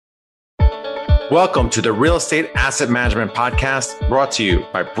Welcome to the Real Estate Asset Management Podcast, brought to you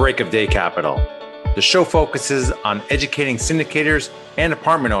by Break of Day Capital. The show focuses on educating syndicators and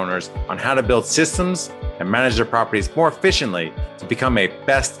apartment owners on how to build systems and manage their properties more efficiently to become a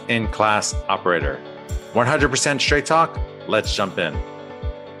best-in-class operator. 100% straight talk. Let's jump in.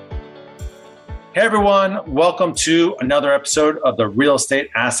 Hey everyone, welcome to another episode of the Real Estate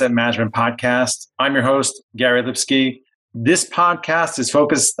Asset Management Podcast. I'm your host, Gary Lipsky. This podcast is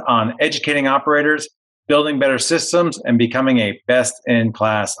focused on educating operators, building better systems, and becoming a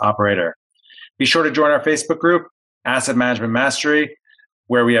best-in-class operator. Be sure to join our Facebook group, Asset Management Mastery,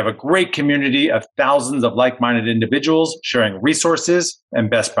 where we have a great community of thousands of like-minded individuals sharing resources and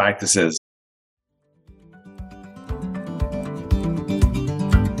best practices.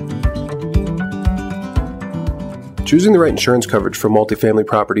 Choosing the right insurance coverage for multifamily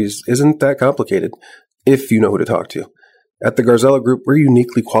properties isn't that complicated if you know who to talk to. At the Garzella Group, we're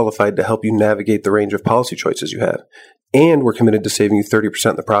uniquely qualified to help you navigate the range of policy choices you have, and we're committed to saving you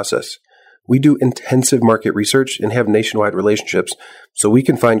 30% in the process. We do intensive market research and have nationwide relationships, so we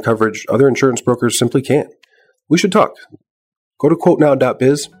can find coverage other insurance brokers simply can't. We should talk. Go to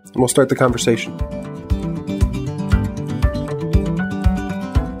quotenow.biz and we'll start the conversation.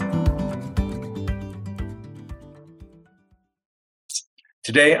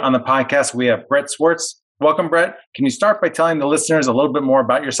 Today on the podcast, we have Brett Swartz. Welcome, Brett. Can you start by telling the listeners a little bit more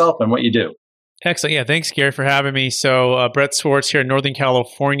about yourself and what you do? Excellent. Yeah, thanks, Gary, for having me. So Brett Swartz here in Northern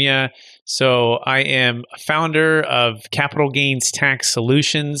California. So I am a founder of Capital Gains Tax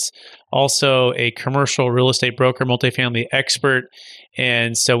Solutions, also a commercial real estate broker, multifamily expert.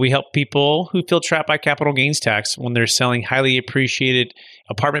 And so we help people who feel trapped by capital gains tax when they're selling highly appreciated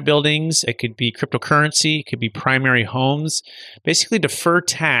apartment buildings. It could be cryptocurrency, it could be primary homes. Basically defer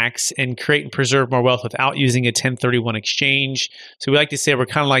tax and create and preserve more wealth without using a 1031 exchange. So we like to say we're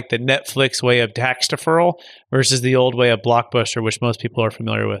kind of like the Netflix way of tax deferral versus the old way of Blockbuster, which most people are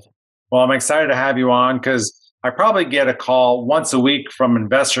familiar with. Well, I'm excited to have you on because I probably get a call once a week from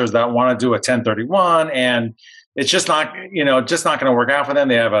investors that want to do a 1031 and it's just not going to work out for them.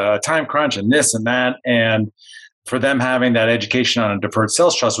 They have a time crunch and this and that. And for them, having that education on a deferred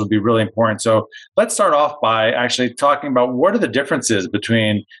sales trust would be really important. So let's start off by actually talking about what are the differences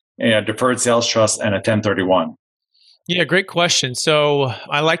between a deferred sales trust and a 1031? Yeah, great question. So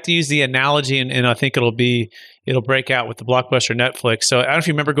I like to use the analogy, and I think it'll break out with the Blockbuster Netflix. So I don't know if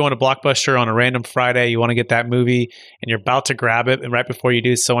you remember going to Blockbuster on a random Friday, you want to get that movie and you're about to grab it, and right before you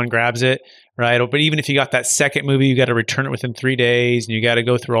do, someone grabs it, right? But even if you got that second movie, you got to return it within 3 days and you got to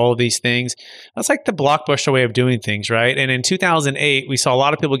go through all of these things. That's like the Blockbuster way of doing things, right? And in 2008, we saw a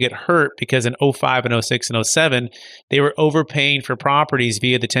lot of people get hurt because in 05 and 06 and 07, they were overpaying for properties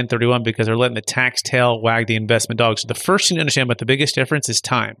via the 1031 because they're letting the tax tail wag the investment dog. So the first thing to understand about the biggest difference is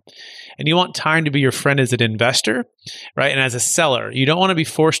time. And you want time to be your friend as an investor, right? And as a seller, you don't want to be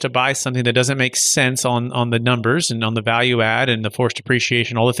forced to buy something that doesn't make sense on the numbers and on the value add and the forced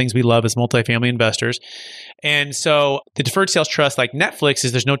appreciation, all the things we love as multifamily investors. And so the deferred sales trust, like Netflix,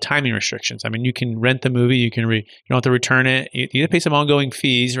 is there's no timing restrictions. I mean, you can rent the movie, you don't have to return it, you have to pay some ongoing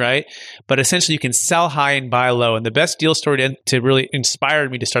fees, right? But essentially, you can sell high and buy low. And the best deal story to really inspire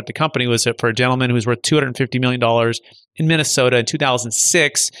me to start the company was for a gentleman who was worth $250 million in Minnesota in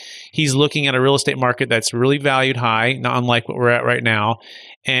 2006. He's looking at a real estate market that's really valued high, not unlike what we're at right now,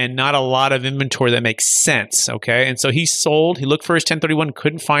 and not a lot of inventory that makes sense, okay? And so he sold, he looked for his 1031,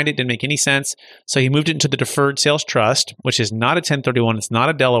 couldn't find it, didn't make any sense. So he moved it into the deferred sales trust, which is not a 1031, it's not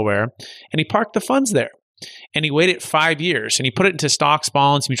a Delaware, and he parked the funds there. And he waited 5 years and he put it into stocks,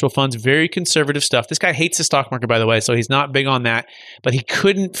 bonds, mutual funds, very conservative stuff. This guy hates the stock market, by the way, so he's not big on that. But he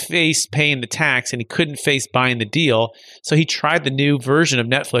couldn't face paying the tax and he couldn't face buying the deal. So he tried the new version of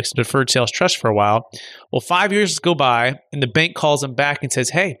Netflix, the deferred sales trust, for a while. Well, 5 years go by and the bank calls him back and says,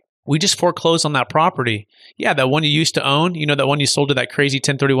 hey, we just foreclosed on that property. Yeah, that one you used to own, that one you sold to that crazy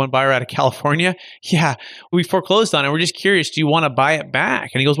 1031 buyer out of California. Yeah, we foreclosed on it. We're just curious, do you want to buy it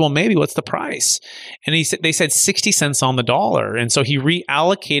back? And he goes, well, maybe. What's the price? And they said 60 cents on the dollar. And so he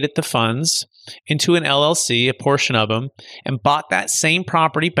reallocated the funds into an LLC, a portion of them, and bought that same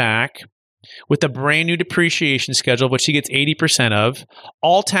property back with a brand new depreciation schedule, which he gets 80% of,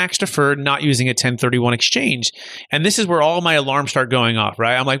 all tax deferred, not using a 1031 exchange. And this is where all my alarms start going off,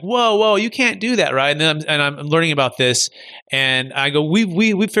 right? I'm like, whoa, you can't do that, right? And then I'm learning about this, and I go,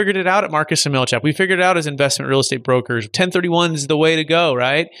 we figured it out at Marcus and Millichap. We figured it out as investment real estate brokers. 1031 is the way to go,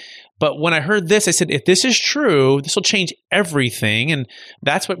 right? But when I heard this, I said, if this is true, this will change everything. And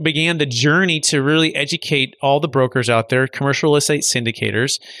that's what began the journey to really educate all the brokers out there, commercial real estate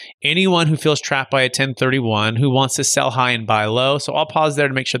syndicators, anyone who feels trapped by a 1031, who wants to sell high and buy low. So I'll pause there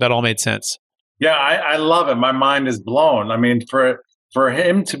to make sure that all made sense. Yeah, I love it. My mind is blown. I mean, for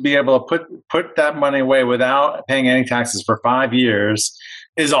him to be able to put that money away without paying any taxes for 5 years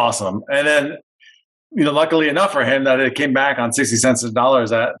is awesome. And then, luckily enough for him that it came back on 60 cents a dollar.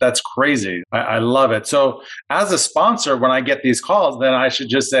 That's crazy. I love it. So as a sponsor, when I get these calls, then I should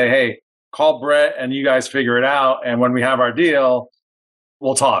just say, hey, call Brett and you guys figure it out. And when we have our deal,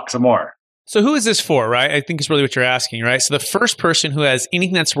 we'll talk some more. So who is this for, right? I think is really what you're asking, right? So the first person who has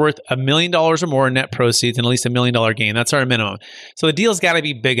anything that's worth $1 million or more in net proceeds and at least $1 million gain, that's our minimum. So the deal's got to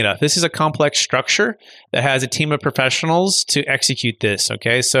be big enough. This is a complex structure that has a team of professionals to execute this,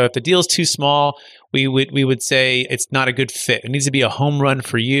 okay? So if the deal's too small, we would say it's not a good fit. It needs to be a home run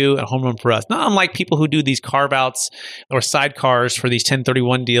for you, a home run for us. Not unlike people who do these carve-outs or sidecars for these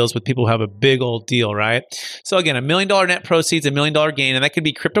 1031 deals with people who have a big old deal, right? So again, $1 million net proceeds, $1 million gain, and that could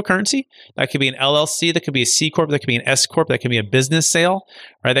be cryptocurrency. That could be an LLC. That could be a C Corp. That could be an S Corp. That could be a business sale,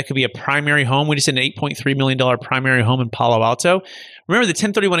 right? That could be a primary home. We just did an $8.3 million primary home in Palo Alto. Remember, the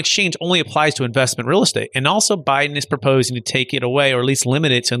 1031 exchange only applies to investment real estate. And also Biden is proposing to take it away or at least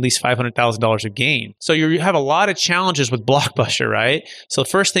limit it to at least $500,000 of gain. So you have a lot of challenges with Blockbuster, right? So the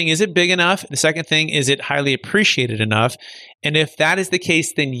first thing, is it big enough? The second thing, is it highly appreciated enough? And if that is the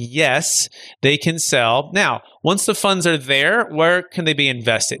case, then yes, they can sell. Now, once the funds are there, where can they be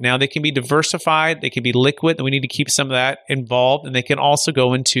invested? Now, they can be diversified, they can be liquid, and we need to keep some of that involved, and they can also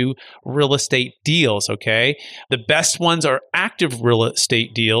go into real estate deals, okay? The best ones are active real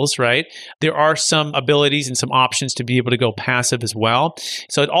estate deals, right? There are some abilities and some options to be able to go passive as well.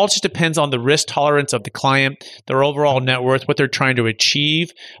 So it all just depends on the risk tolerance of the client, their overall net worth, what they're trying to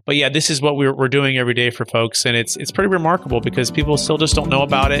achieve. But yeah, this is what we're doing every day for folks, and it's pretty remarkable because people still just don't know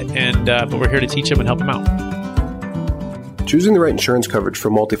about it, and but we're here to teach them and help them out. Choosing the right insurance coverage for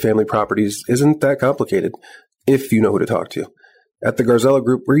multifamily properties isn't that complicated if you know who to talk to. At the Garzella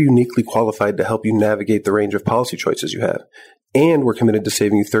Group, we're uniquely qualified to help you navigate the range of policy choices you have, and we're committed to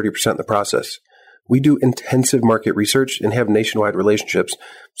saving you 30% in the process. We do intensive market research and have nationwide relationships,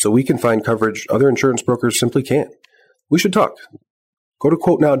 so we can find coverage other insurance brokers simply can't. We should talk. Go to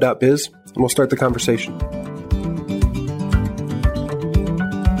quotenow.biz and we'll start the conversation.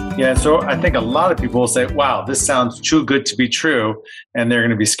 Yeah, so I think a lot of people will say, wow, this sounds too good to be true, and they're going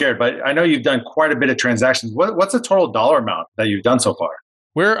to be scared. But I know you've done quite a bit of transactions. What's the total dollar amount that you've done so far?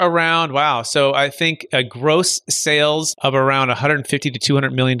 We're around, wow. So I think gross sales of around $150 to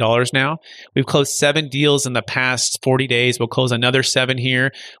 $200 million now. We've closed 7 deals in the past 40 days. We'll close another 7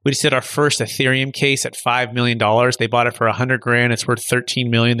 here. We just did our first Ethereum case at $5 million. They bought it for $100,000. It's worth $13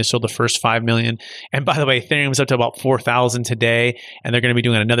 million. They sold the first $5 million. And by the way, Ethereum is up to about 4,000 today, and they're going to be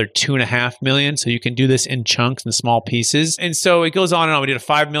doing another $2.5 million. So you can do this in chunks and small pieces. And so it goes on and on. We did a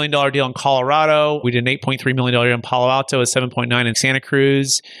 $5 million deal in Colorado. We did an $8.3 million deal in Palo Alto, a $7.9 in Santa Cruz.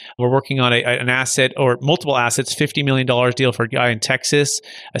 We're working on an asset or multiple assets, $50 million deal for a guy in Texas,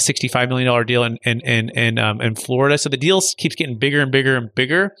 a $65 million deal in Florida. So the deals keeps getting bigger and bigger and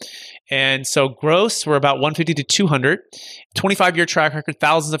bigger. And so gross, we're about 150 to 200, 25-year track record,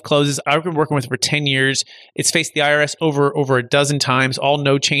 thousands of closes. I've been working with it for 10 years. It's faced the IRS over a dozen times, all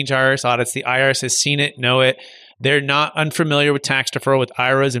no change IRS audits. The IRS has seen it, know it. They're not unfamiliar with tax deferral with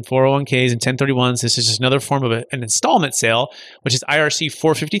IRAs and 401ks and 1031s. This is just another form of an installment sale, which is IRC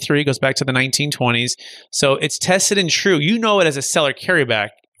 453, goes back to the 1920s. So it's tested and true. You know it as a seller carryback,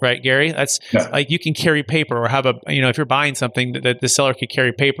 right, Gary? That's like you can carry paper or have if you're buying something that the seller could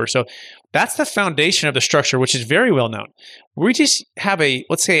carry paper. So that's the foundation of the structure, which is very well known. We just have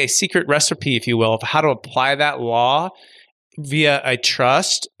let's say a secret recipe, if you will, of how to apply that law via a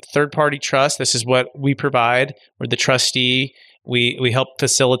trust, third-party trust. This is what we provide. We're the trustee. We help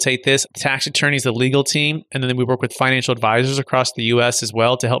facilitate this. Tax attorneys, the legal team, and then we work with financial advisors across the U.S. as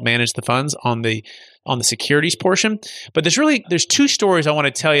well to help manage the funds on the securities portion. But there's 2 stories I want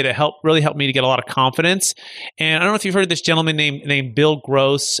to tell you to really help me to get a lot of confidence. And I don't know if you've heard of this gentleman named Bill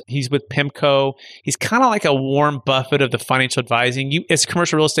Gross. He's with PIMCO. He's kind of like a Warren Buffett of the financial advising. As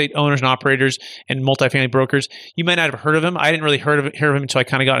commercial real estate owners and operators and multifamily brokers, you might not have heard of him. I didn't really hear of him until I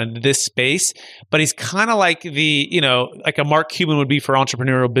kind of got into this space. But he's kind of like like a Mark Cuban would be for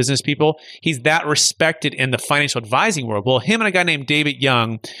entrepreneurial business people. He's that respected in the financial advising world. Well, him and a guy named David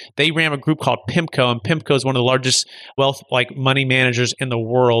Young, they ran a group called PIMCO. And PIMCO is one of the largest wealth money managers in the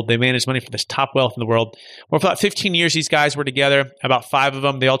world. They manage money for this top wealth in the world. Well, for about 15 years, these guys were together, about 5 of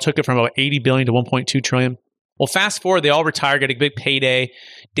them. They all took it from about $80 billion to $1.2 trillion. Well, fast forward, they all retire, get a big payday.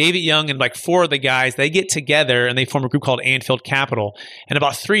 David Young and 4 of the guys, they get together and they form a group called Anfield Capital. And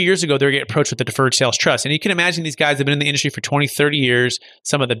about 3 years ago, they were getting approached with the Deferred Sales Trust. And you can imagine these guys have been in the industry for 20, 30 years,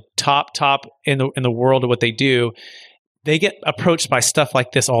 some of the top in the world of what they do. they get approached by stuff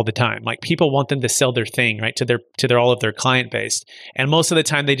like this all the time. Like people want them to sell their thing, right, to their all of their client base. And most of the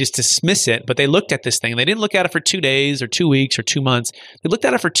time they just dismiss it, but they looked at this thing. They didn't look at it for 2 days or 2 weeks or 2 months. They looked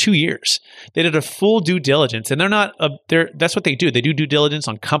at it for 2 years. They did a full due diligence, and that's what they do. They do due diligence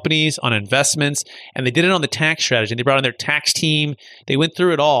on companies, on investments, and they did it on the tax strategy. They brought in their tax team. They went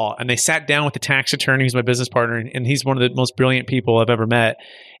through it all, and they sat down with the tax attorney, who's my business partner, and he's one of the most brilliant people I've ever met.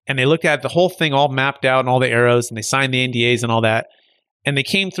 And they looked at the whole thing all mapped out and all the arrows, and they signed the NDAs and all that. And they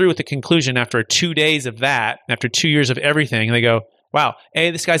came through with the conclusion after 2 days of that, after 2 years of everything, and they go, wow, A,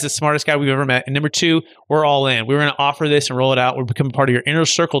 this guy's the smartest guy we've ever met. And number two, we're all in. We're going to offer this and roll it out. We're becoming part of your inner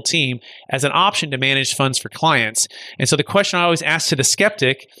circle team as an option to manage funds for clients. And so the question I always ask to the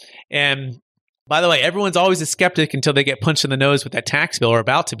skeptic, and by the way, everyone's always a skeptic until they get punched in the nose with that tax bill or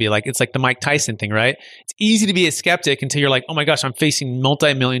about to be. Like, it's like the Mike Tyson thing, right? It's easy to be a skeptic until you're like, oh my gosh, I'm facing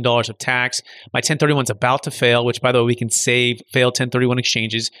multi-million dollars of tax. My 1031's about to fail, which by the way, we can save failed 1031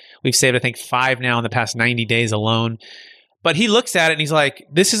 exchanges. We've saved, I think, 5 now in the past 90 days alone. But he looks at it and he's like,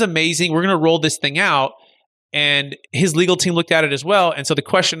 this is amazing. We're going to roll this thing out. And his legal team looked at it as well. And so the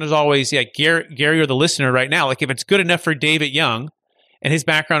question is always, Gary or the listener right now, like if it's good enough for David Young and his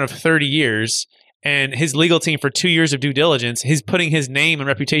background of 30 years and his legal team for 2 years of due diligence, he's putting his name and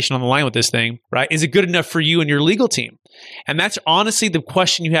reputation on the line with this thing, right? Is it good enough for you and your legal team? And that's honestly the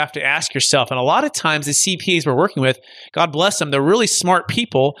question you have to ask yourself. And a lot of times the CPAs we're working with, God bless them, they're really smart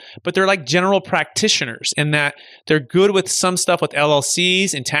people, but they're like general practitioners in that they're good with some stuff with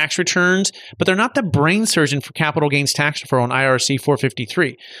LLCs and tax returns, but they're not the brain surgeon for capital gains tax reform on IRC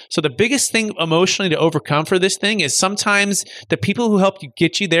 453. So the biggest thing emotionally to overcome for this thing is sometimes the people who help you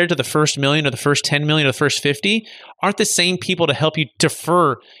get you there to the first million or the first 10 million or the first 50 aren't the same people to help you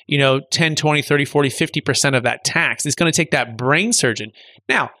defer, 10, 20, 30, 40, 50% of that tax. It's going to take that brain surgeon.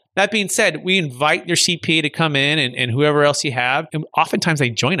 Now, that being said, we invite your CPA to come in and whoever else you have. And oftentimes they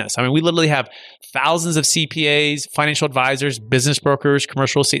join us. I mean, we literally have thousands of CPAs, financial advisors, business brokers,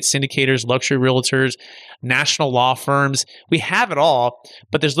 commercial estate syndicators, luxury realtors, national law firms. We have it all,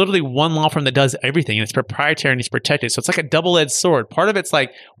 but there's literally one law firm that does everything, and it's proprietary and it's protected. So it's like a double-edged sword. Part of it's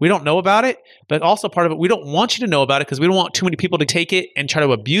like we don't know about it, but also part of it, we don't want you to know about it because we don't want too many people to take it and try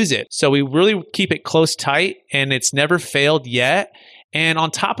to abuse it. So we really keep it close, tight, and it's never failed yet. And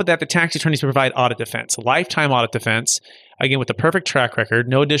on top of that, the tax attorneys provide audit defense, lifetime audit defense, again, with the perfect track record,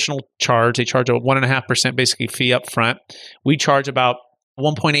 no additional charge. They charge a 1.5% basically fee up front. We charge about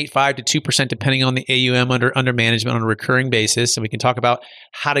 1.85 to 2% depending on the AUM under management on a recurring basis. And we can talk about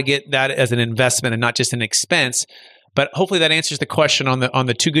how to get that as an investment and not just an expense. But hopefully that answers the question on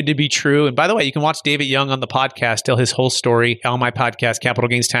the too good to be true. And by the way, you can watch David Young on the podcast, tell his whole story on my podcast, Capital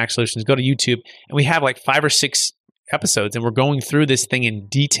Gains Tax Solutions. Go to YouTube, and we have like 5 or 6 episodes, and we're going through this thing in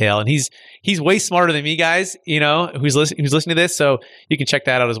detail. And he's way smarter than me, guys. Who's listening to this, so you can check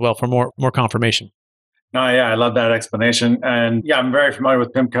that out as well for more confirmation. No, yeah, I love that explanation. And yeah, I'm very familiar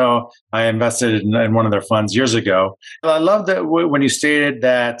with PIMCO. I invested in one of their funds years ago. I love that when you stated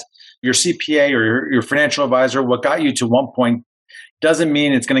that your CPA or your financial advisor, what got you to one point doesn't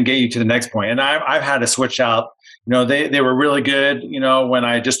mean it's going to get you to the next point. And I've had to switch out. They were really good, when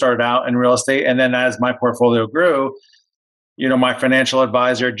I just started out in real estate. And then as my portfolio grew, my financial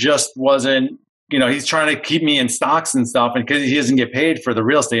advisor just wasn't, he's trying to keep me in stocks and stuff, and because he doesn't get paid for the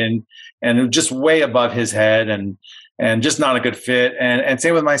real estate and it was just way above his head and just not a good fit. And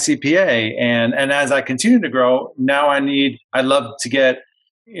same with my CPA. And as I continue to grow, now I'd love to get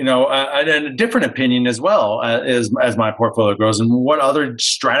a different opinion as well as my portfolio grows, and what other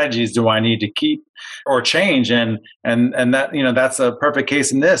strategies do I need to keep or change? And that, that's a perfect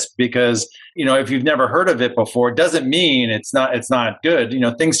case in this, because, if you've never heard of it before, it doesn't mean it's not good.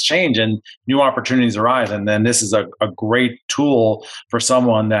 Things change and new opportunities arise. And then this is a great tool for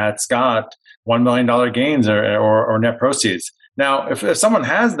someone that's got $1 million gains or net proceeds. Now, if someone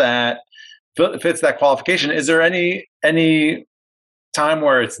has that, fits that qualification, is there any time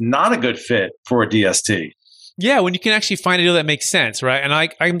where it's not a good fit for a DST? Yeah, when you can actually find a deal that makes sense, right? And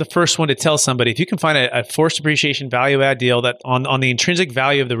I'm the first one to tell somebody, if you can find a forced appreciation value add deal that on the intrinsic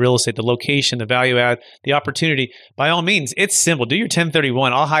value of the real estate, the location, the value add, the opportunity, by all means, it's simple. Do your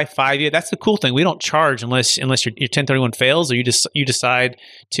 1031. I'll high five you. That's the cool thing. We don't charge unless your 1031 fails or you decide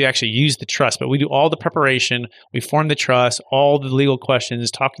to actually use the trust. But we do all the preparation. We form the trust, all the legal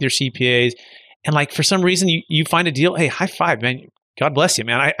questions, talk with your CPAs. And like for some reason, you find a deal, hey, high five, man. God bless you,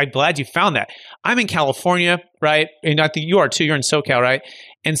 man. I'm glad you found that. I'm in California, right? And I think you are too. You're in SoCal, right?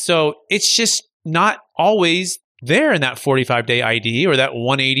 And so it's just not always there in that 45-day ID or that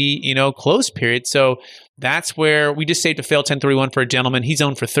 180, close period. So That's where we just saved a failed 1031 for a gentleman. He's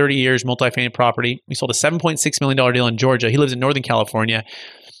owned for 30 years, multifamily property. We sold a $7.6 million deal in Georgia. He lives in Northern California.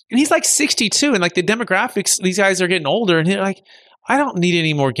 And he's like 62. And like the demographics, these guys are getting older. And they're like, I don't need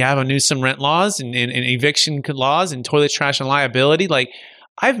any more Gavin Newsom rent laws and eviction laws and toilet trash and liability. Like,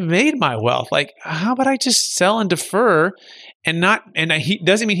 I've made my wealth. Like, how about I just sell and defer he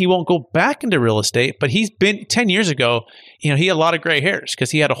doesn't mean he won't go back into real estate, but he's been 10 years ago, he had a lot of gray hairs because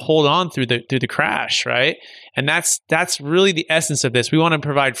he had to hold on through the crash, right? And that's really the essence of this. We want to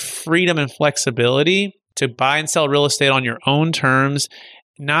provide freedom and flexibility to buy and sell real estate on your own terms,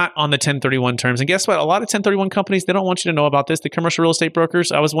 not on the 1031 terms. And guess what? A lot of 1031 companies, they don't want you to know about this. The commercial real estate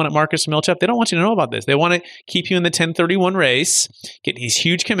brokers, I was one at Marcus & Millichap, they don't want you to know about this. They want to keep you in the 1031 race, get these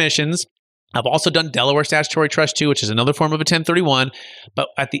huge commissions. I've also done Delaware Statutory Trust too, which is another form of a 1031. But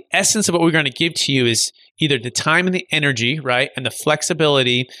at the essence of what we're going to give to you is either the time and the energy, right? And the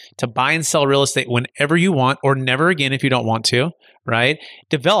flexibility to buy and sell real estate whenever you want or never again if you don't want to, right?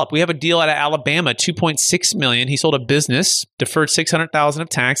 Develop. We have a deal out of Alabama, $2.6 million. He sold a business, deferred $600,000 of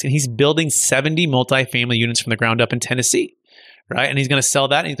tax, and he's building 70 multifamily units from the ground up in Tennessee. Right. And he's going to sell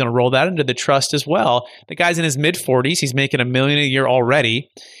that and he's going to roll that into the trust as well. The guy's in his mid-40s. He's making $1 million a year already.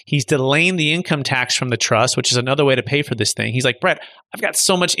 He's delaying the income tax from the trust, which is another way to pay for this thing. He's like, Brett, I've got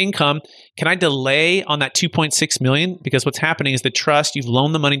so much income. Can I delay on that $2.6 million? Because what's happening is the trust, you've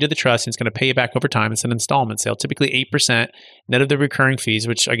loaned the money to the trust and it's going to pay you back over time. It's an installment sale, typically 8% net of the recurring fees,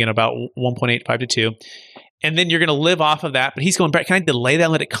 which again, about 1.85 to 2. And then you're going to live off of that. But he's going, Brett, can I delay that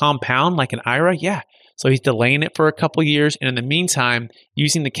and let it compound like an IRA? Yeah. So he's delaying it for a couple of years. And in the meantime,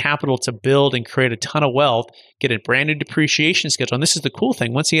 using the capital to build and create a ton of wealth, get a brand new depreciation schedule. And this is the cool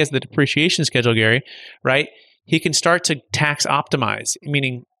thing. Once he has the depreciation schedule, Gary, right, he can start to tax optimize,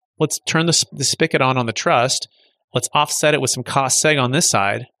 meaning let's turn the spigot on the trust. Let's offset it with some cost seg on this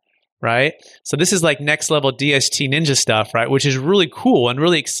side, right? So this is like next level DST ninja stuff, right? Which is really cool and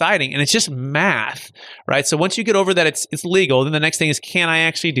really exciting. And it's just math, right? So once you get over that, it's legal. Then the next thing is, can I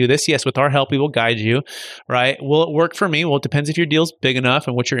actually do this? Yes, with our help, we will guide you, right? Will it work for me? Well, it depends if your deal's big enough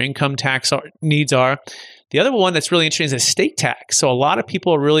and what your income tax needs are. The other one that's really interesting is estate tax. So a lot of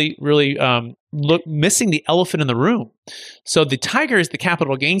people are really missing the elephant in the room. So the tiger is the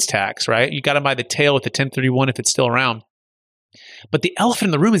capital gains tax, right? You got to buy the tail with the 1031 if it's still around. But the elephant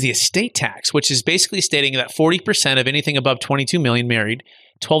in the room is the estate tax, which is basically stating that 40% of anything above 22 million married,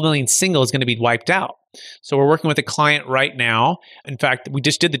 12 million single is going to be wiped out. So we're working with a client right now. In fact, we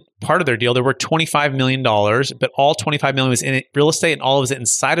just did the part of their deal. They're worth $25 million, but all $25 million was in real estate and all of it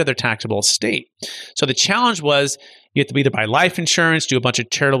inside of their taxable estate. So the challenge was you have to either buy life insurance, do a bunch of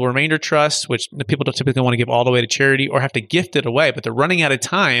charitable remainder trusts, which the people don't typically want to give all the way to charity, or have to gift it away, but they're running out of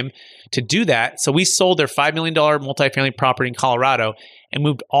time to do that. So we sold their $5 million multifamily property in Colorado and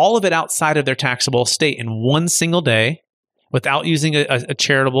moved all of it outside of their taxable estate in one single day without using a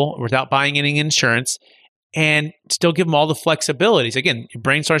charitable, without buying any insurance, and still give them all the flexibilities. Again, your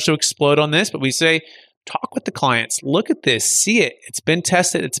brain starts to explode on this, but we say, talk with the clients, look at this, see it. It's been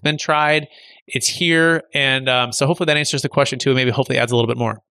tested, it's been tried, it's here. And so hopefully that answers the question too, and maybe hopefully adds a little bit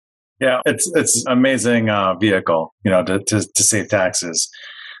more. Yeah, it's amazing vehicle, to save taxes.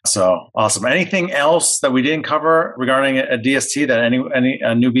 So awesome. Anything else that we didn't cover regarding a DST that any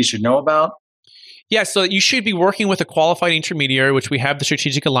newbie should know about? Yeah, so you should be working with a qualified intermediary, which we have the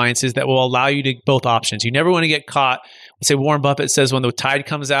strategic alliances that will allow you to both options. You never want to get caught. Say Warren Buffett says when the tide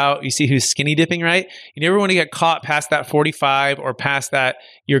comes out, you see who's skinny dipping, right? You never want to get caught past that 45 or past that,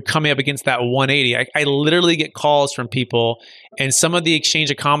 you're coming up against that 180. I literally get calls from people, and some of the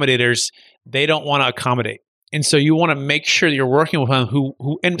exchange accommodators, they don't want to accommodate. And so you want to make sure that you're working with them who,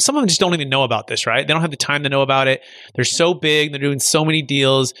 and some of them just don't even know about this, right? They don't have the time to know about it. They're so big. They're doing so many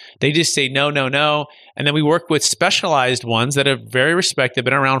deals. They just say, no, no, no. And then we work with specialized ones that are very respected,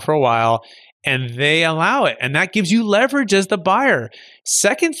 been around for a while, and they allow it. And that gives you leverage as the buyer.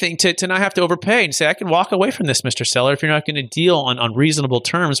 Second thing, to not have to overpay and say, I can walk away from this, Mr. Seller, if you're not going to deal on reasonable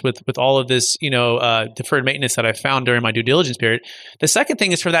terms with all of this, deferred maintenance that I found during my due diligence period. The second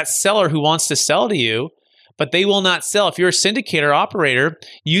thing is for that seller who wants to sell to you, but they will not sell. If you're a syndicator operator,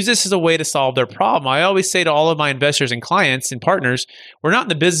 use this as a way to solve their problem. I always say to all of my investors and clients and partners, we're not in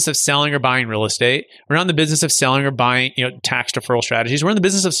the business of selling or buying real estate. We're not in the business of selling or buying, tax deferral strategies. We're in the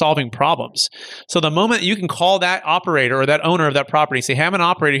business of solving problems. So the moment you can call that operator or that owner of that property and say, hey, I'm an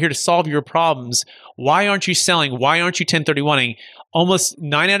operator here to solve your problems. Why aren't you selling? Why aren't you 1031ing? Almost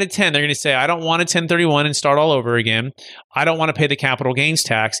 9 out of 10, they're going to say, I don't want a 1031 and start all over again. I don't want to pay the capital gains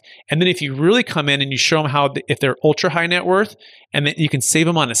tax. And then if you really come in and you show them how, if they're ultra high net worth, and then you can save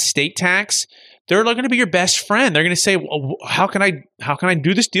them on estate tax, they're going to be your best friend. They're going to say, well, how can I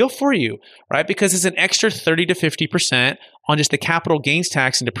do this deal for you? Right? Because it's an extra 30 to 50% on just the capital gains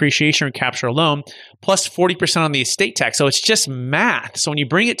tax and depreciation recapture alone, plus 40% on the estate tax. So it's just math. So when you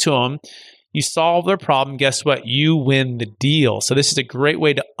bring it to them, you solve their problem. Guess what? You win the deal. So this is a great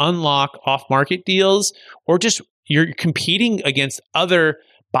way to unlock off-market deals, or just you're competing against other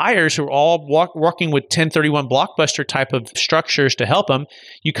buyers who are all working with 1031 Blockbuster type of structures to help them.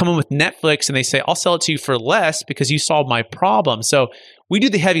 You come in with Netflix and they say, I'll sell it to you for less because you solved my problem. So we do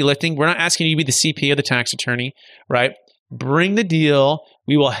the heavy lifting. We're not asking you to be the CPA or the tax attorney, right? Bring the deal.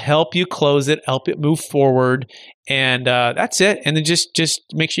 We will help you close it, help it move forward. And that's it. And then just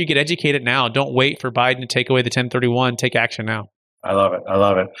make sure you get educated now. Don't wait for Biden to take away the 1031. Take action now. I love it. I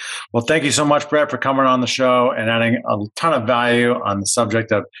love it. Well, thank you so much, Brett, for coming on the show and adding a ton of value on the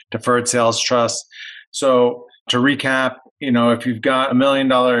subject of deferred sales trust. So to recap, if you've got $1 million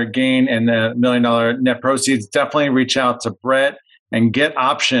gain and $1 million net proceeds, definitely reach out to Brett and get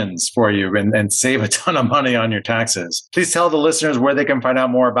options for you and save a ton of money on your taxes. Please tell the listeners where they can find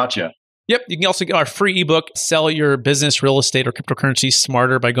out more about you. Yep. You can also get our free ebook, Sell Your Business, Real Estate, or Cryptocurrency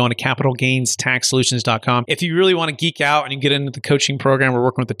Smarter, by going to capitalgainstaxsolutions.com. If you really want to geek out and you get into the coaching program, we're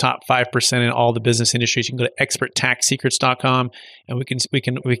working with the top 5% in all the business industries. You can go to experttaxsecrets.com, and we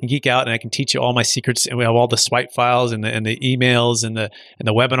can geek out, and I can teach you all my secrets. And we have all the swipe files and the emails and the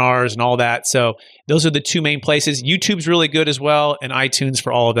webinars and all that. So those are the two main places. YouTube's really good as well, and iTunes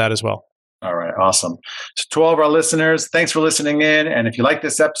for all of that as well. All right. Awesome. So to all of our listeners, thanks for listening in. And if you like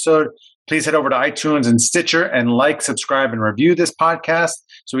this episode, please head over to iTunes and Stitcher and subscribe, and review this podcast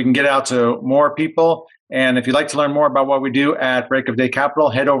so we can get it out to more people. And if you'd like to learn more about what we do at Break of Day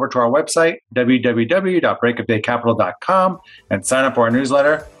Capital, head over to our website, www.breakofdaycapital.com, and sign up for our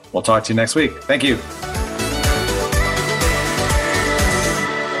newsletter. We'll talk to you next week. Thank you.